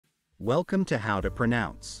Welcome to How to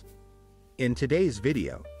Pronounce. In today's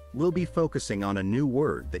video, we'll be focusing on a new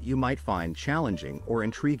word that you might find challenging or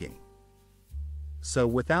intriguing. So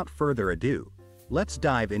without further ado, let's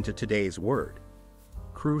dive into today's word.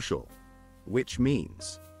 Crucial, which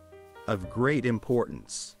means of great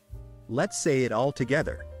importance. Let's say it all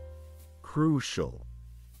together. Crucial.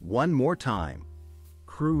 One more time.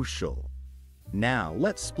 Crucial. Now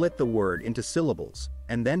let's split the word into syllables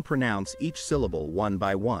and then pronounce each syllable one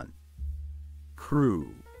by one.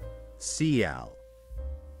 Crucial.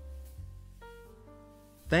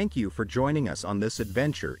 Thank you for joining us on this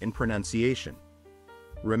adventure in pronunciation.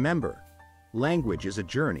 Remember, language is a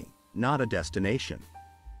journey, not a destination.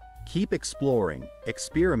 Keep exploring,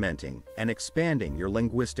 experimenting, and expanding your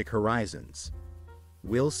linguistic horizons.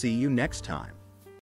 We'll see you next time.